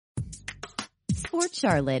Sports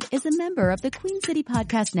Charlotte is a member of the Queen City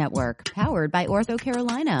Podcast Network, powered by Ortho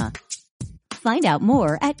Carolina. Find out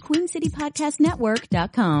more at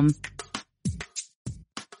queencitypodcastnetwork.com.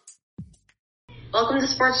 Welcome to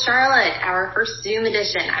Sports Charlotte, our first Zoom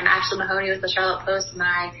edition. I'm Ashley Mahoney with the Charlotte Post.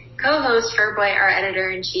 My co-host, Herboy, our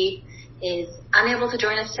editor-in-chief, is unable to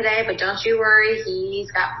join us today, but don't you worry.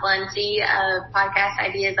 He's got plenty of podcast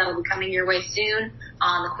ideas that will be coming your way soon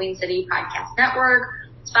on the Queen City Podcast Network,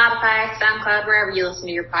 Spotify, SoundCloud, wherever you listen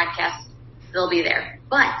to your podcasts, they'll be there.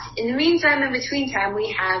 But in the meantime, in between time,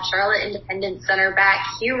 we have Charlotte Independent center back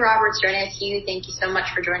Hugh Roberts joining us. Hugh, thank you so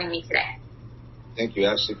much for joining me today. Thank you,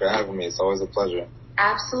 Ashley, for having me. It's always a pleasure.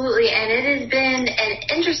 Absolutely, and it has been an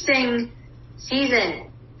interesting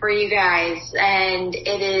season for you guys, and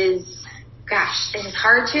it is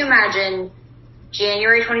hard to imagine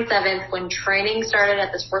January 27th, when training started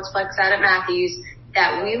at the Sportsplex out at Matthews,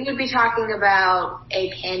 that we would be talking about a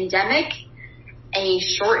pandemic, a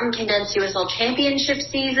shortened, condensed USL Championship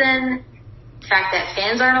season, the fact that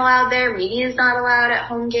fans aren't allowed there, media is not allowed at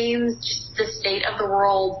home games, just the state of the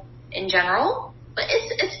world in general. But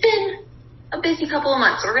it's been a busy couple of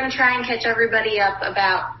months. So we're going to try and catch everybody up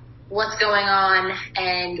about what's going on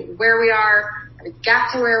and where we are, how we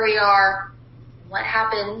got to where we are, what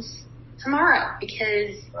happens tomorrow,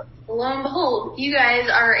 because lo and behold, you guys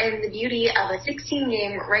are in the beauty of a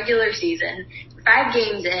 16-game regular season, 5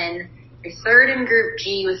 games in, you're third in Group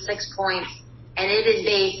G with 6 points, and it is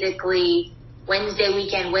basically Wednesday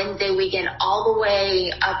weekend, all the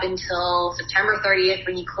way up until September 30th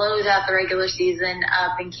when you close out the regular season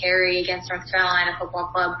up in Cary against North Carolina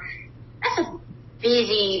Football Club. That's a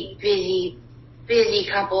busy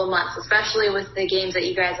couple of months, especially with the games that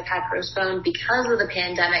you guys have had postponed because of the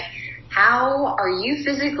pandemic. How are you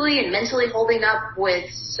physically and mentally holding up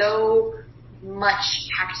with so much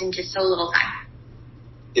packed into so little time?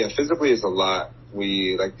 Yeah, physically it's a lot.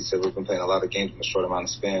 Like you said, we've been playing a lot of games in a short amount of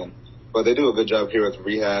span. But they do a good job here with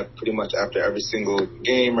rehab. Pretty much after every single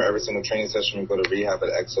game or every single training session, we go to rehab at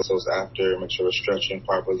Exos after, make sure we're stretching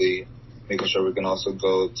properly, making sure we can also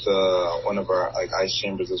go to one of our ice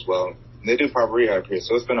chambers as well. And they do proper rehab here,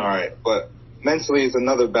 so it's been all right. But mentally, it's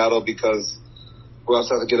another battle because we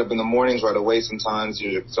also have to get up in the mornings right away. Sometimes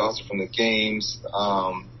you're exhausted from the games.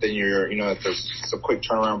 Then it's a quick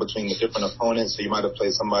turnaround between the different opponents. So you might have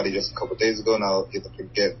played somebody just a couple of days ago. Now you have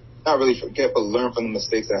to not really forget, but learn from the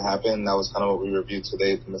mistakes that happened. That was kind of what we reviewed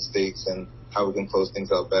today, the mistakes and how we can close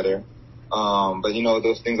things out better. But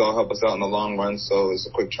those things all help us out in the long run. So it's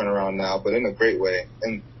a quick turnaround now, but in a great way.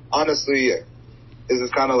 And honestly, this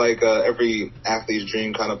is kind of like every athlete's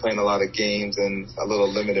dream, kind of playing a lot of games and a little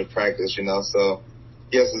limited practice, So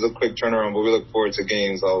yes, it's a quick turnaround, but we look forward to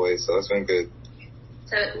games always. So it's been good.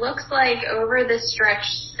 So it looks like over this stretch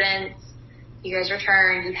since you guys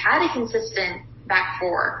returned, you've had a consistent back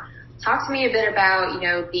four. Talk to me a bit about,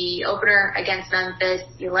 the opener against Memphis.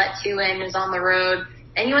 You let 2 in, it was on the road.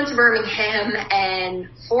 Then you went to Birmingham and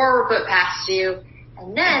 4 were put past you.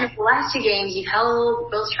 And then for the last 2 games, you've held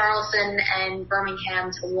both Charleston and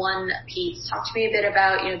Birmingham to 1 apiece. Talk to me a bit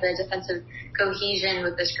about, the defensive cohesion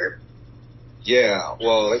with this group. Yeah,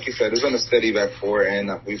 well, like you said, it's been a steady back four, and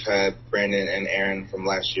we've had Brandon and Aaron from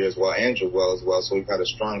last year as well, and Joel as well. So we've had a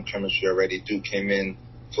strong chemistry already. Duke came in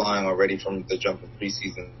flying already from the jump in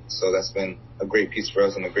preseason. So that's been a great piece for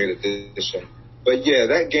us and a great addition. But yeah,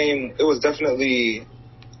 that game, it was definitely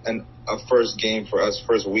a first game for us,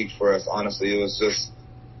 first week for us, honestly. It was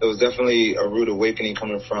definitely a rude awakening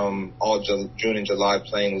coming from all June and July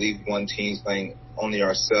playing League One teams, playing only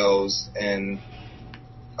ourselves. And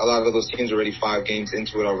a lot of those teams are already 5 games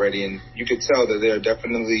into it already. And you could tell that they're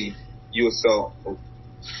definitely USL.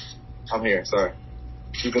 I'm here, sorry.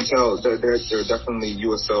 You can tell that they're definitely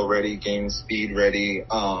USL ready, game speed ready.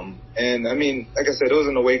 And I mean, like I said, it was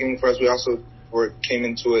an awakening for us. We also came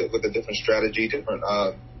into it with a different strategy, different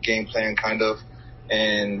game plan kind of.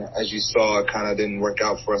 And as you saw, it kind of didn't work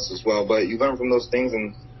out for us as well. But you learn from those things,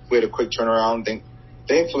 and we had a quick turnaround.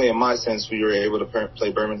 Thankfully, in my sense, we were able to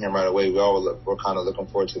play Birmingham right away. We all were kind of looking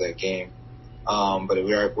forward to that game. But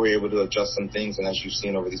we were able to adjust some things, and as you've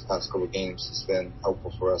seen over these past couple of games, it's been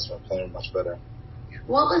helpful for us. We're playing much better.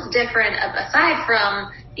 What was different, aside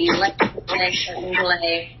from the lightning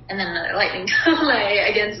delay and then another lightning delay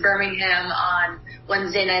against Birmingham on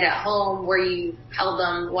Wednesday night at home where you held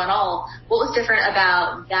them 1-1? What was different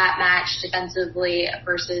about that match defensively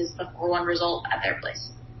versus the 4-1 result at their place?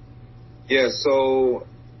 Yeah, so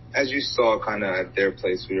as you saw kind of at their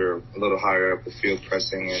place, we were a little higher up the field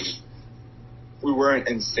pressing, and we weren't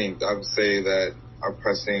in sync. I would say that our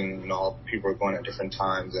pressing, all people were going at different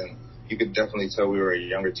times, and you could definitely tell we were a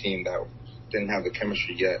younger team that didn't have the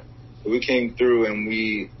chemistry yet. We came through and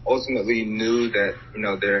we ultimately knew that,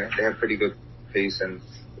 they have pretty good pace and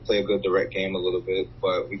play a good direct game a little bit,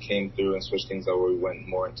 but we came through and switched things up where we went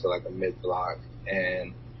more into like a mid block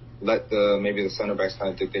and let maybe the center backs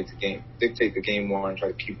kind of dictate the game more and try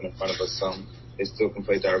to keep it in front of us some. They still can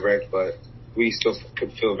play direct, but we still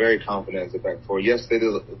could feel very confident as a back four. Yes,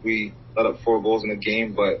 we let up 4 goals in the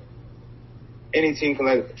game, but any team can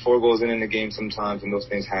let 4 goals in the game sometimes, and those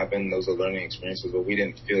things happen. Those are learning experiences, but we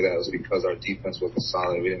didn't feel that it was because our defense wasn't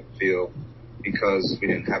solid. We didn't feel because we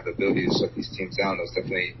didn't have the ability to shut these teams down. It was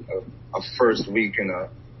definitely a first week in a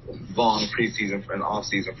long preseason and off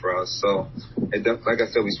season for us. So, like I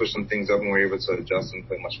said, we switched some things up and we were able to adjust and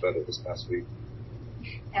play much better this past week.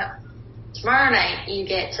 Now, tomorrow night you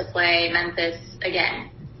get to play Memphis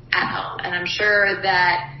again at home, and I'm sure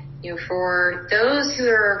that for those who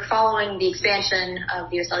are following the expansion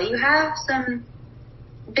of USL, you have some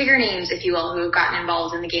bigger names, if you will, who have gotten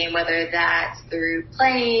involved in the game, whether that's through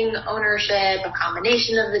playing, ownership, a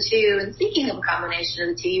combination of the two. And speaking of a combination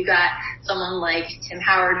of the two, you got someone like Tim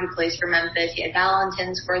Howard, who plays for Memphis. You had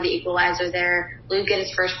Valentin score the equalizer there. Luke get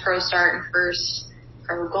his first pro start and first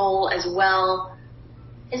pro goal as well.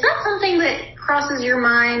 Is that something that crosses your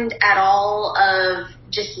mind at all, of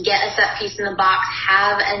just get a set piece in the box,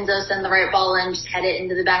 have Enzo send the right ball in, just head it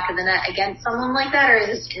into the back of the net against someone like that? Or is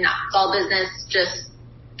this, no, it's all business, just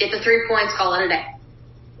get the 3 points, call it a day?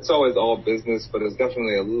 It's always all business, but it's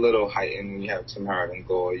definitely a little heightened when you have Tim Howard in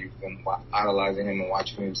goal. You've been idolizing him and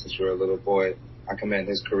watching him since you were a little boy. I commend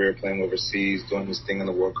his career playing overseas, doing his thing in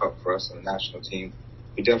the World Cup for us and the national team.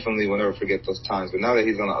 We definitely will never forget those times. But now that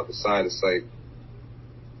he's on the other side, it's like,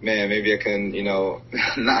 man, maybe I can,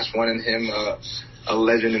 notch one in him, a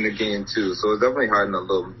legend in the game too. So it's definitely hard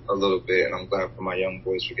a little bit, and I'm glad for my young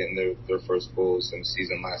boys for getting their first goals in the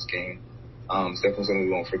season last game. It's definitely something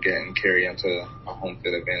we won't forget and carry into our home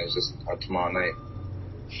field advantage tomorrow night.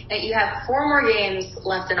 Now, you have 4 more games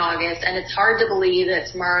left in August, and it's hard to believe that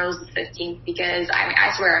tomorrow's the 15th because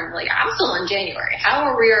I swear I'm still in January. How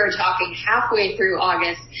are we talking halfway through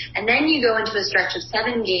August, and then you go into a stretch of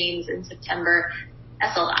 7 games in September?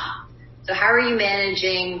 That's a lot. So how are you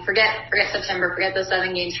managing, forget September, forget those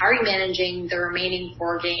 7 games, how are you managing the remaining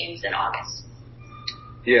 4 games in August?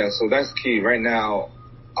 Yeah, so that's key. Right now,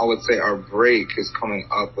 I would say our break is coming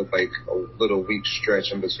up with like a little week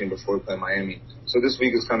stretch in between before we play Miami. So this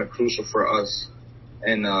week is kind of crucial for us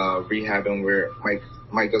in rehabbing, where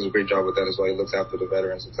Mike does a great job with that as well. He looks after the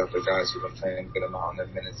veterans, looks after guys who've been playing a good amount on their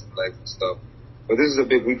minutes and legs and stuff. But this is a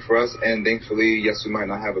big week for us, and thankfully, yes, we might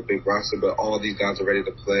not have a big roster, but all these guys are ready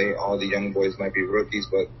to play. All the young boys might be rookies,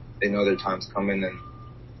 but they know their time's coming, and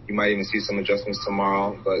you might even see some adjustments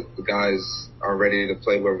tomorrow. But the guys are ready to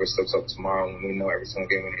play whoever steps up tomorrow, and we know every single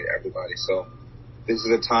game we need everybody. So this is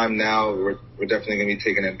a time now we're definitely going to be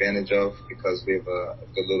taken advantage of because we have a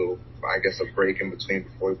good little, I guess, a break in between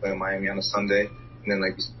before we play Miami on a Sunday. And then,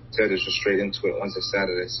 like you said, it's just straight into it Wednesday,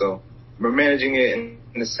 Saturday. So we're managing it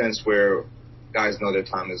in a sense where guys know their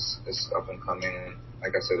time is up and coming. And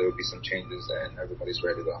like I said, there will be some changes and everybody's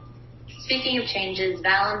ready to go. Speaking of changes,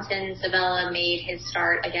 Valentin Sabella made his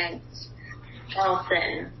start against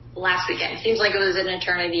Charleston last weekend. Seems like it was an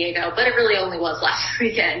eternity ago, but it really only was last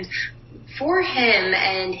weekend. For him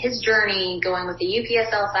and his journey going with the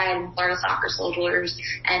UPSL side and Florida Soccer Soldiers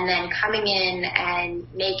and then coming in and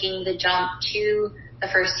making the jump to the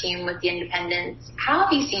first team with the Independents, how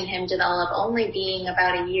have you seen him develop, only being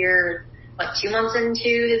about a year, 2 months into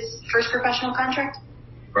his first professional contract?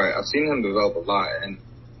 Right. I've seen him develop a lot, and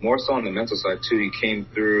more so on the mental side, too. He came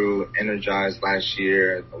through energized last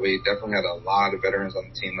year. We definitely had a lot of veterans on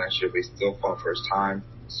the team last year, but he still fought for his time,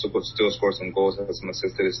 still scored some goals, had some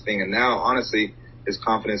assists to his thing. And now, honestly, his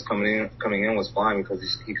confidence coming in was fine because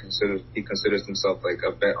he considers himself like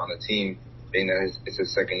a vet on the team, being that it's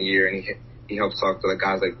his second year. And he helps talk to the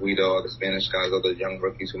guys like Guido, the Spanish guys, other young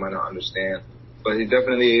rookies who might not understand. But he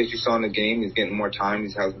definitely, as you saw in the game, he's getting more time.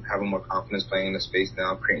 He's having more confidence playing in the space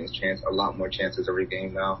now, creating a lot more chances every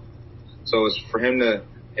game now. So it's for him to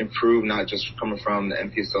improve, not just coming from the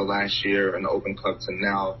NPSL last year and the Open Cup to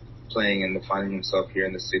now playing and finding himself here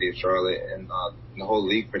in the city of Charlotte and the whole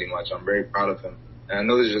league pretty much. I'm very proud of him. And I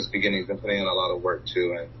know this is just beginning. He's been putting in a lot of work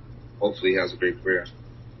too, and hopefully he has a great career.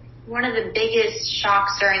 One of the biggest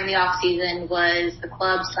shocks during the offseason was the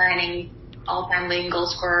club signing all-time leading goal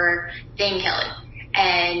scorer Dane Kelly.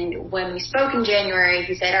 And when we spoke in January,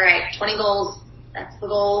 he said, all right, 20 goals, that's the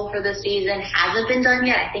goal for this season. Hasn't been done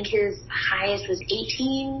yet. I think his highest was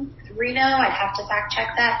 18, Reno. I'd have to fact check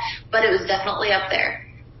that, but it was definitely up there.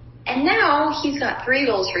 And now he's got 3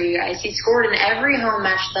 goals for you guys. He's scored in every home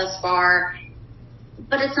match thus far.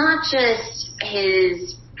 But it's not just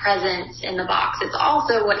his presence in the box. It's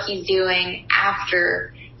also what he's doing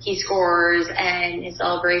after he scores and his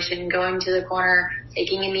celebration, going to the corner,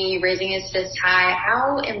 taking a knee, raising his fist high.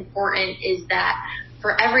 How important is that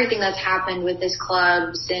for everything that's happened with this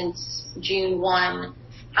club since June 1?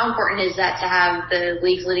 How important is that to have the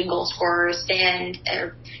league's leading goal scorer stand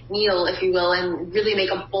or kneel, if you will, and really make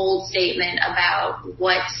a bold statement about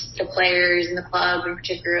what the players in the club and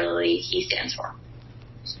particularly he stands for?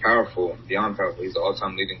 It's powerful, beyond powerful. He's the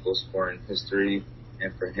all-time leading goal scorer in history.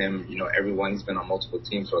 And for him, everyone, he's been on multiple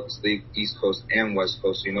teams throughout this league, East Coast and West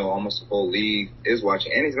Coast. Almost the whole league is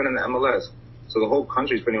watching. And he's been in the MLS. So the whole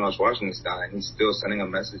country's pretty much watching this guy. And he's still sending a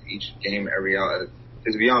message each game, every out.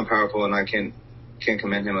 It's beyond powerful, and I can't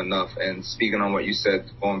commend him enough. And speaking on what you said,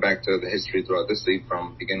 going back to the history throughout this league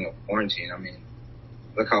from beginning of quarantine, I mean,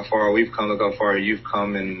 look how far we've come, look how far you've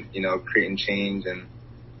come in, creating change and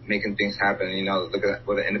making things happen. Look at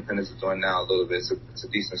what the Independence is doing now a little bit. It's a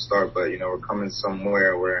decent start, but, we're coming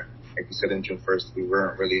somewhere where, like you said, in June 1st, we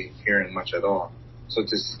weren't really hearing much at all. So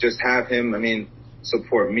to just have him,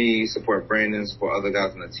 support me, support Brandon, support other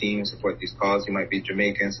guys on the team, support these causes. He might be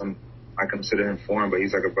Jamaican. I consider him foreign, but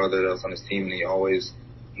he's like a brother that's on his team, and he always,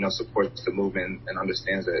 supports the movement and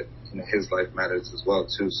understands that, his life matters as well,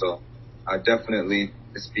 too. So definitely,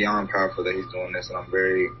 it's beyond powerful that he's doing this, and I'm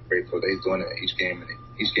very grateful that he's doing it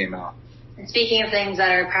each game out. And speaking of things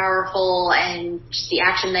that are powerful and just the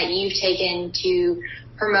action that you've taken to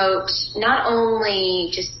promote not only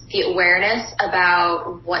just the awareness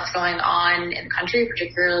about what's going on in the country,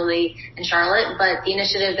 particularly in Charlotte, but the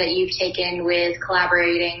initiative that you've taken with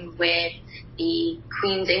collaborating with the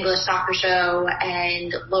Queen's English Soccer Show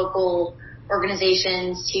and local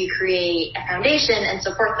organizations to create a foundation and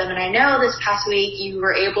support them. And I know this past week you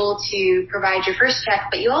were able to provide your first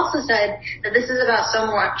check, but you also said that this is about so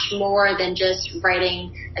much more than just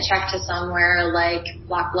writing a check to somewhere like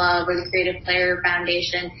Black Love or the Creative Player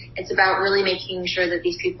Foundation. It's about really making sure that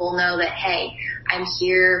these people know that, hey, I'm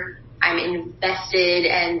here, I'm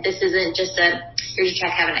invested, and this isn't just here's your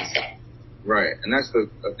check, have a nice day. Right. And that's the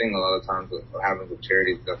thing a lot of times with having with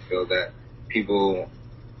charities. I feel that people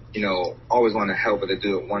always want to help, but they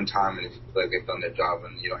do it one time, and if you feel like they've done their job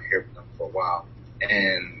and you don't hear from them for a while.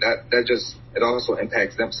 And that just, it also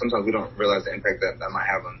impacts them. Sometimes we don't realize the impact that might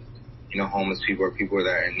have on, homeless people or people that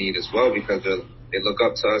are in need as well, because they look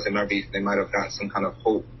up to us. They might have gotten some kind of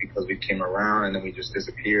hope because we came around and then we just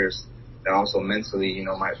disappears. That also mentally,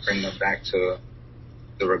 might bring them back to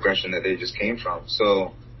the regression that they just came from.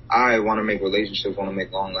 So I want to make relationships, want to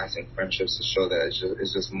make long-lasting friendships to show that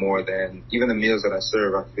it's just more than even the meals that I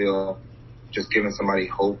serve. I feel just giving somebody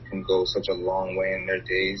hope can go such a long way in their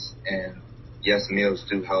days. And yes, meals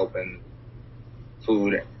do help, and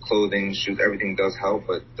food, clothing, shoes, everything does help,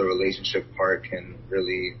 but the relationship part can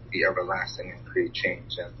really be everlasting and create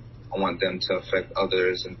change. And I want them to affect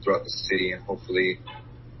others and throughout the city, and hopefully,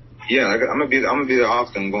 I'm gonna be there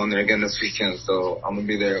often. I'm going there again this weekend, so I'm gonna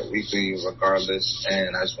be there weekly regardless.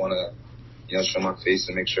 And I just wanna, show my face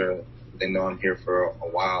and make sure they know I'm here for a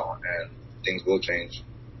while, and things will change.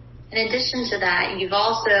 In addition to that, you've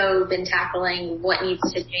also been tackling what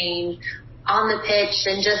needs to change on the pitch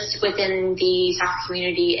and just within the soccer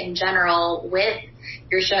community in general with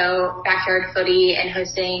your show, Backyard Footy, and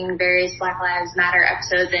hosting various Black Lives Matter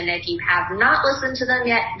episodes. And if you have not listened to them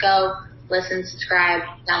yet, go listen, subscribe,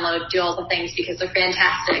 download, do all the things because they're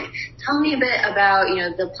fantastic. Tell me a bit about,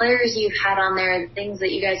 the players you've had on there, the things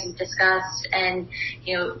that you guys have discussed, and,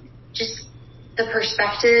 just the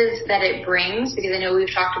perspective that it brings, because I know we've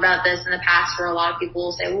talked about this in the past where a lot of people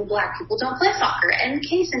will say, well, Black people don't play soccer. And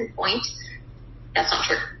case in point, that's not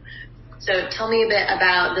true. So tell me a bit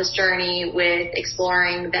about this journey with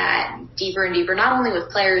exploring that deeper and deeper, not only with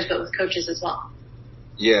players, but with coaches as well.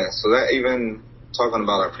 Yeah, so that even talking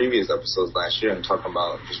about our previous episodes last year and talking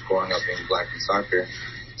about just growing up being Black in soccer,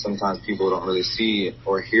 sometimes people don't really see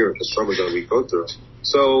or hear the struggles that we go through.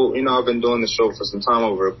 So, I've been doing the show for some time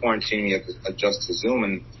over quarantine. You have to adjust to Zoom,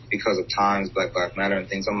 and because of times, Black Lives Matter and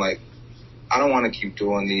things, I'm like, I don't want to keep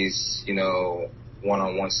doing these,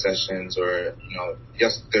 one-on-one sessions or,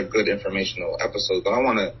 yes, they're good informational episodes, but I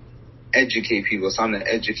want to educate people. It's time to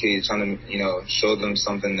educate, trying to, show them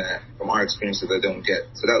something that from our experiences they don't get.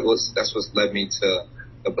 So that's what's led me to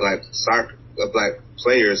the Black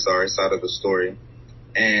players side of the story.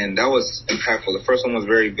 And that was impactful. The first one was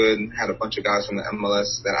very good. Had a bunch of guys from the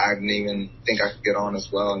MLS that I didn't even think I could get on as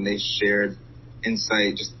well. And they shared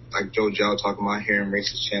insight, just like Joe Gel talking about hearing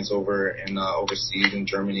racist chants over in overseas in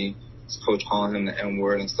Germany. His coach calling him the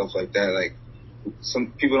N-word and stuff like that. Like,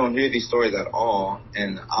 some people don't hear these stories at all.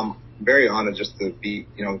 And I'm very honored just to be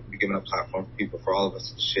given a platform for people, for all of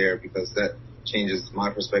us to share, because that changes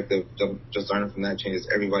my perspective. Just learning from that changes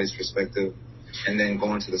everybody's perspective. And then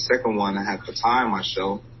going to the second one, I had Fatai on my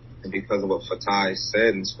show. And because of what Fatai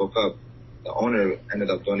said and spoke up, the owner ended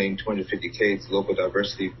up donating $250K to local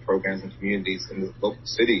diversity programs and communities in the local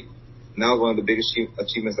city. And that was one of the biggest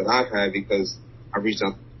achievements that I've had, because I reached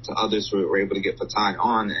out to others who were able to get Fatai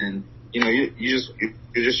on. And, you know, you're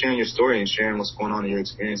just sharing your story and sharing what's going on in your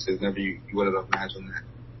experiences. Never you would have imagined that,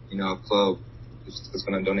 you know, a club is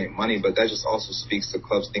going to donate money. But that just also speaks to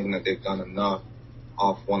clubs thinking that they've done enough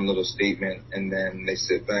off one little statement, and then they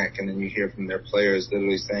sit back and then you hear from their players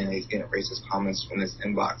literally saying he's getting racist comments from his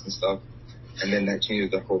inbox and stuff. And then that changes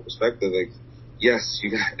their whole perspective. Like, yes,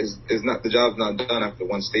 the job's not done after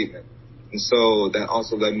one statement. And so that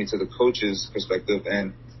also led me to the coach's perspective.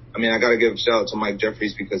 And I mean, I got to give a shout out to Mike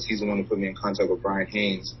Jeffries, because he's the one who put me in contact with Brian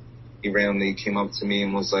Haynes. He randomly came up to me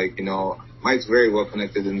and was like, you know, Mike's very well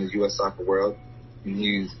connected in the U.S. soccer world. And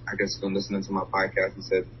he's, I guess, been listening to my podcast. He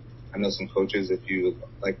said, I know some coaches if you would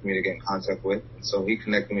like me to get in contact with. And so he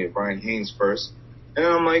connected me with Brian Haynes first. And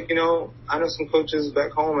then I'm like, you know, I know some coaches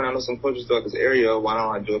back home and I know some coaches throughout this area. Why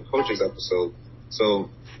don't I do a coaches episode? So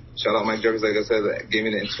shout out Mike Jeffries, like I said, that gave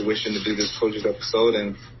me the intuition to do this coaches episode.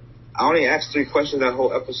 And I only asked 3 questions that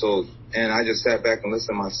whole episode. And I just sat back and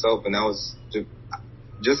listened myself. And that was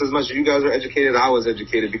just as much as you guys were educated, I was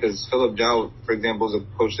educated, because Philip Jow, for example, was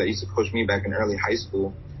a coach that used to coach me back in early high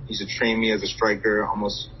school. He used to train me as a striker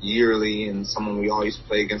almost yearly, and someone we all used to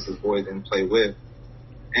play against as boys and play with.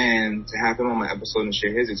 And to have him on my episode and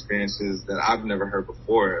share his experiences that I've never heard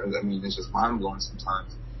before, I mean, it's just mind-blowing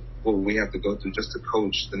sometimes what we have to go through just to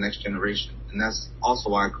coach the next generation. And that's also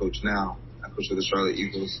why I coach now. I coach for the Charlotte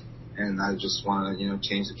Eagles, and I just want to, you know,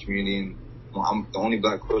 change the community. And well, I'm the only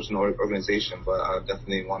black coach in the organization, but I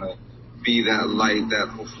definitely want to be that light that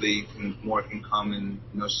hopefully more can come and,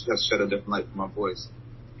 you know, shed a different light for my boys.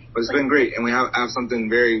 But it's been great, and we have something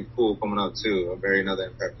very cool coming up too,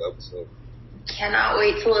 another impactful episode. Cannot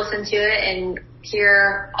wait to listen to it and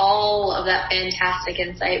hear all of that fantastic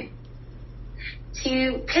insight.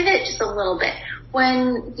 To pivot just a little bit,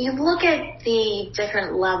 when you look at the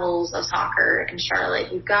different levels of soccer in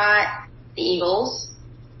Charlotte, you've got the Eagles,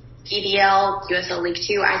 PBL, USL League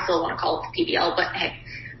 2. I still want to call it the PBL, but hey,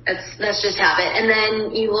 that's just habit. And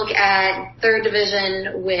then you look at third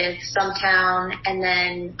division with Stumptown, and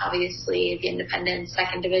then obviously the independent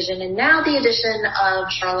second division, and now the addition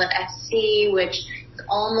of Charlotte SC, which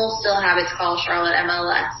almost still have its called Charlotte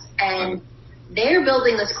MLS. And they're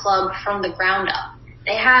building this club from the ground up.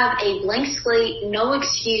 They have a blank slate, no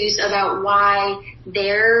excuse about why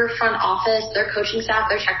their front office, their coaching staff,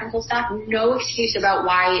 their technical staff, no excuse about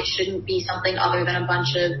why it shouldn't be something other than a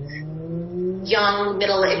bunch of young,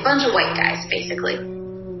 middle-aged, bunch of white guys, basically.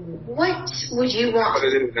 What would you want? What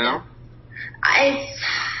it is now?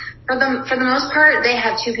 For the most part, they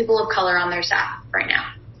have 2 people of color on their staff right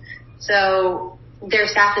now. So their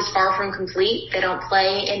staff is far from complete. They don't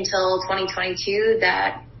play until 2022,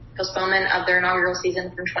 that postponement of their inaugural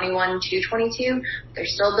season from 21 to 22. They're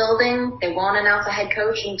still building. They won't announce a head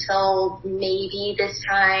coach until maybe this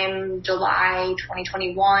time, July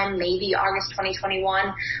 2021, maybe August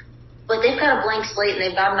 2021. But they've got a blank slate and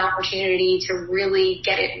they've got an opportunity to really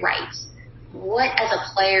get it right. What, as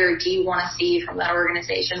a player, do you want to see from that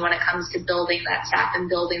organization when it comes to building that staff and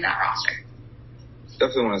building that roster?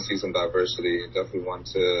 Definitely want to see some diversity. Definitely want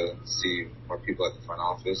to see more people at the front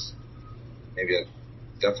office. Maybe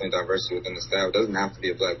definitely diversity within the staff. It doesn't have to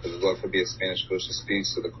be a black coach. It could be a Spanish coach that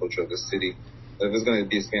speaks to the culture of the city. But if it's going to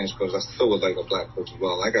be a Spanish coach, I still would like a black coach as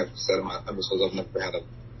well. Like I've said in my episodes, I've never had a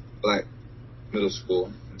black middle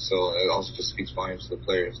school, and so it also just speaks volumes to the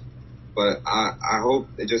players. But I hope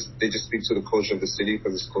they just speak to the culture of the city,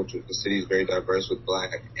 because the city is very diverse with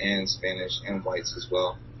black and Spanish and whites as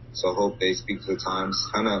well. So I hope they speak to the times,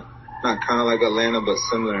 not kind of like Atlanta, but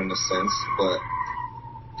similar in a sense, but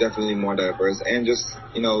definitely more diverse, and just,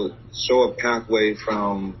 you know, show a pathway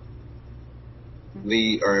from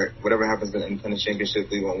league or whatever happens in the independent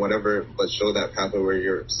championship league or whatever, but show that pathway where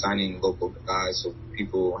you're signing local guys so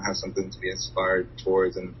people have something to be inspired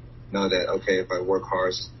towards and know that, okay, if I work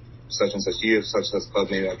hard such and such year, such and such club,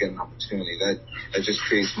 maybe I'll get an opportunity. That just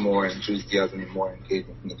creates more enthusiasm and more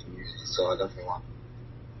engagement from the community. So I definitely want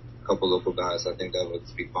a couple local guys. I think that would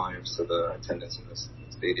speak volumes to the attendance in the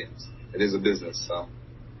stadiums. It is a business, so.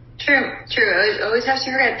 True. Always have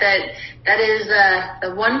to forget that is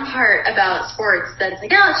the one part about sports that's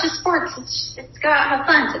like, oh, it's just sports. It's go out, have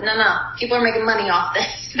fun. No. People are making money off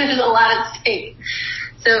this. There's a lot at stake.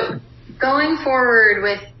 So going forward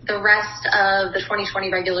with the rest of the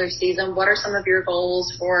 2020 regular season, what are some of your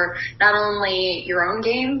goals for not only your own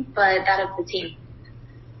game, but that of the team?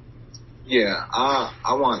 Yeah,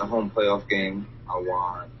 I want a home playoff game. I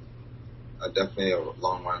want definitely a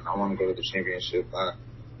long run. I want to go to the championship. I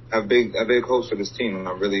have big hopes for this team, and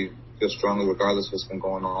I really feel strongly, regardless of what's been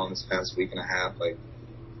going on this past week and a half. Like,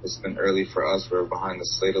 it's been early for us. We're behind the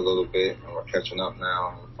slate a little bit, and we're catching up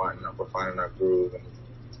now. And we're finding our groove, and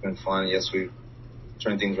it's been fun. Yes, we've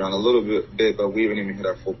turned things around a little bit, but we haven't even hit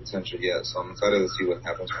our full potential yet. So I'm excited to see what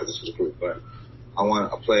happens for this group. But I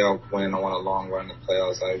want a playoff win. I want a long run in the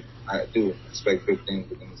playoffs. I do expect big things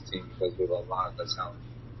within this team because we have a lot of talent.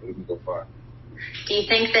 We can go far. Do you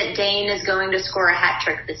think that Dane is going to score a hat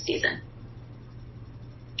trick this season?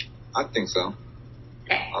 I think so.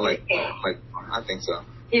 Okay. I think so.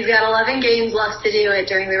 He's got 11 games left to do it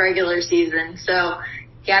during the regular season, so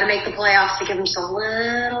you got to make the playoffs to give him just a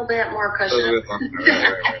little bit more cushion.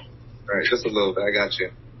 Right, just a little bit. I got you.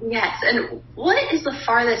 Yes, and what is the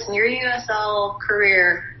farthest in your USL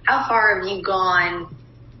career? How far have you gone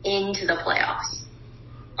into the playoffs?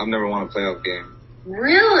 I've never won a playoff game.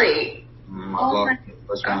 Really? I've lost the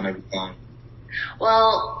first round every time.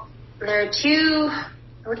 Well, there are two,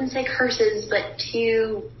 I wouldn't say curses, but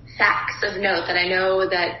two facts of note that I know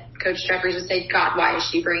that Coach Jeffries would say, God, why is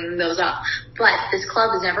she bringing those up? But this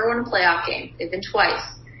club has never won a playoff game. They've been twice.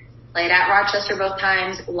 Played at Rochester both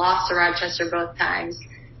times, lost to Rochester both times.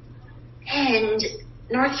 And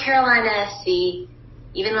North Carolina SC,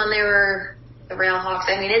 even when they were the Railhawks,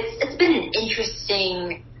 I mean, it's been an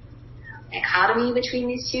interesting dichotomy between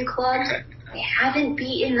these two clubs. They haven't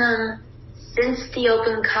beaten them since the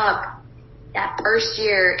Open Cup that first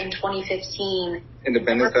year in 2015.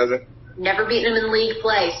 Independence hasn't? Never beaten them in league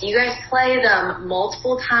play. So you guys play them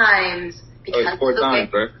multiple times because four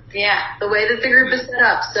times, right? Yeah, the way that the group is set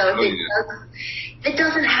up. So if it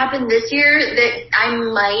doesn't happen this year, that I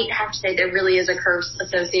might have to say there really is a curse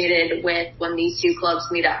associated with when these two clubs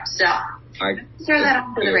meet up. So throw that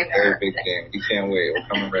on to the radar. Very big game. You can't wait. We're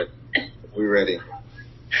coming ready. We're ready.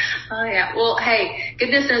 Oh, yeah. Well, hey,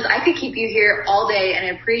 goodness knows I could keep you here all day, and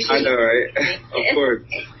I appreciate I know, right? Of course.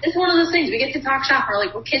 It's one of those things. We get to talk shop. We're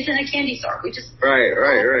like, we're kids in a candy store. We just Right.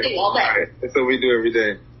 all day. Right. That's what we do every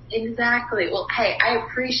day. Exactly. Well, hey, I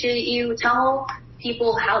appreciate you. Tell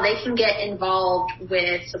people how they can get involved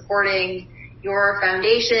with supporting your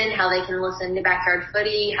foundation, how they can listen to Backyard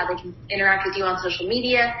Footy, how they can interact with you on social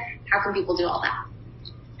media. How can people do all that?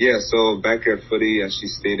 Yeah, so Backyard Footy, as she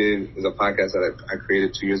stated, is a podcast that I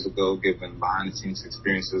created 2 years ago, giving behind-the-scenes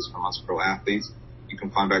experiences from us pro athletes. You can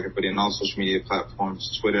find Backyard Footy on all social media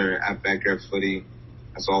platforms, Twitter, at Backyard Footy.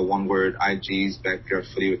 That's all one word, IG's Backyard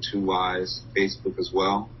Footy with 2 Y's, Facebook as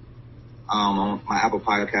well. On my Apple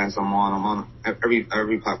Podcast, I'm on every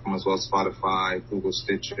platform as well, Spotify, Google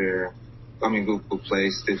Play,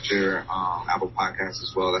 Stitcher, Apple Podcasts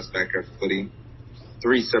as well. That's Backyard Footy.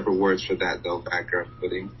 3 separate words for that, though, Backyard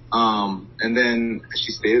Footy. And then, as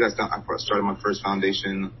she stated, I started my first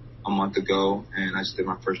foundation a month ago, and I just did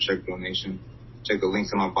my first check donation. Check the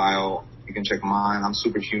links in my bio. You can check mine. I'm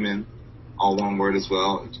Superhuman, all one word as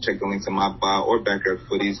well. Check the links in my bio or Backyard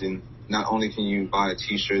Footies, and not only can you buy a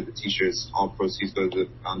T-shirt, the T-shirts, all proceeds go to the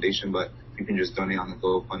foundation, but you can just donate on the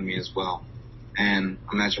GoFundMe as well. And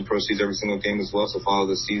I'm matching proceeds every single game as well, so follow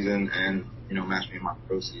the season and, match me in my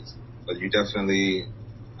proceeds. But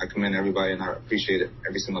I commend everybody, and I appreciate it,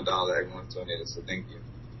 every single dollar that everyone's donated, so thank you.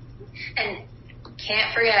 And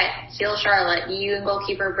can't forget, Heal Charlotte, you and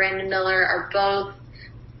goalkeeper Brandon Miller are both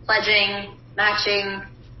pledging, matching,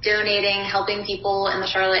 donating, helping people in the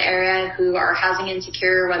Charlotte area who are housing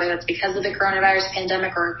insecure, whether that's because of the coronavirus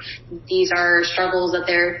pandemic or these are struggles that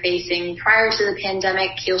they're facing prior to the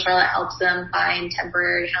pandemic. Heal Charlotte helps them find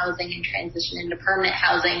temporary housing and transition into permanent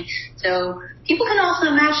housing. So people can also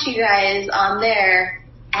match you guys on there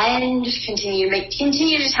and just continue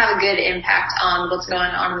to just have a good impact on what's going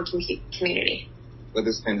on in the community. With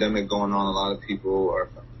this pandemic going on, a lot of people are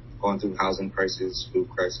going through housing crisis, food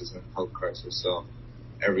crisis, and health crisis. So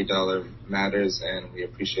every dollar matters, and we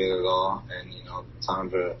appreciate it all. And,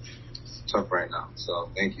 times are tough right now. So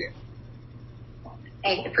thank you.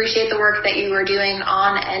 Hey, appreciate the work that you are doing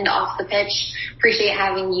on and off the pitch. Appreciate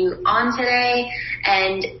having you on today.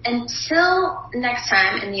 And until next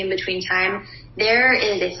time, in the in-between time, there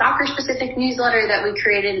is a soccer-specific newsletter that we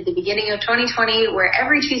created at the beginning of 2020 where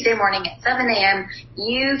every Tuesday morning at 7 a.m.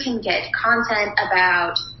 you can get content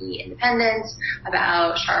about the Independents,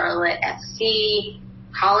 about Charlotte FC,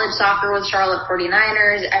 college soccer with Charlotte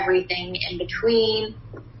 49ers, everything in between.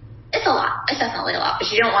 It's a lot. It's definitely a lot, but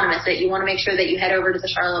you don't want to miss it. You want to make sure that you head over to the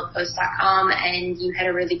charlottepost.com and you head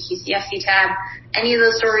over to the QCFC tab. Any of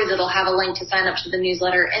those stories, it'll have a link to sign up to the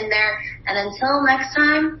newsletter in there. And until next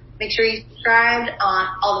time, make sure you subscribe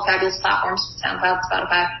on all the fabulous platforms, SoundCloud,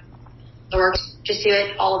 Spotify. the works, just do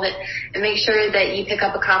it, all of it. And make sure that you pick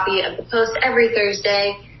up a copy of the Post every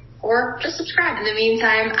Thursday or just subscribe. In the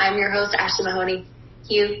meantime, I'm your host, Ashley Mahoney.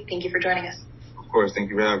 Hugh, thank you for joining us. Of course. Thank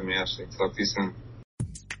you for having me, Ashley. Talk to you soon.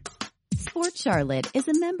 Sports Charlotte is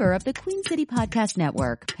a member of the Queen City Podcast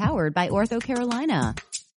Network, powered by Ortho Carolina.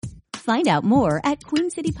 Find out more at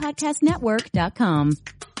queencitypodcastnetwork.com.